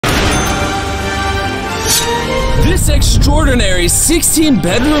This extraordinary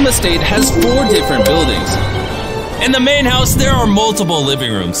 16-bedroom estate has 4 different buildings. In the main house, there are multiple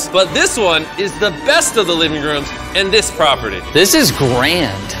living rooms. But this one is the best of the living rooms in this property. This is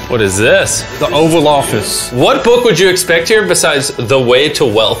grand. What is this? The Oval Office. What book would you expect here besides The Way to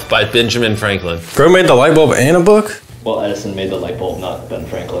Wealth by Benjamin Franklin? Bro made the light bulb and a book? Well, Edison made the light bulb, not Ben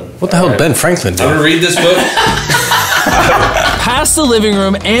Franklin. What the hell did Ben Franklin do? I'm gonna read this book. Past the living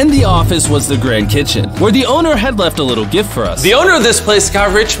room and the office was the grand kitchen, where the owner had left a little gift for us. The owner of this place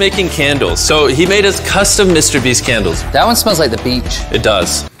got rich making candles, so he made us custom Mr. Beast candles. That one smells like the beach. It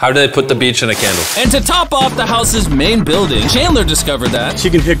does. How do they put the beach in a candle? And to top off the house's main building, Chandler discovered that. She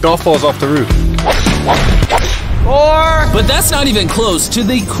can hit golf balls off the roof. But that's not even close to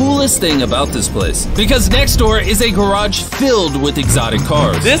the coolest thing about this place. Because next door is a garage filled with exotic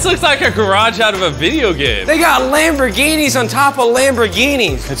cars. This looks like a garage out of a video game. They got Lamborghinis on top of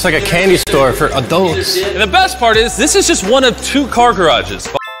Lamborghinis. It's like a candy store for adults. And the best part is, this is just one of 2 car garages.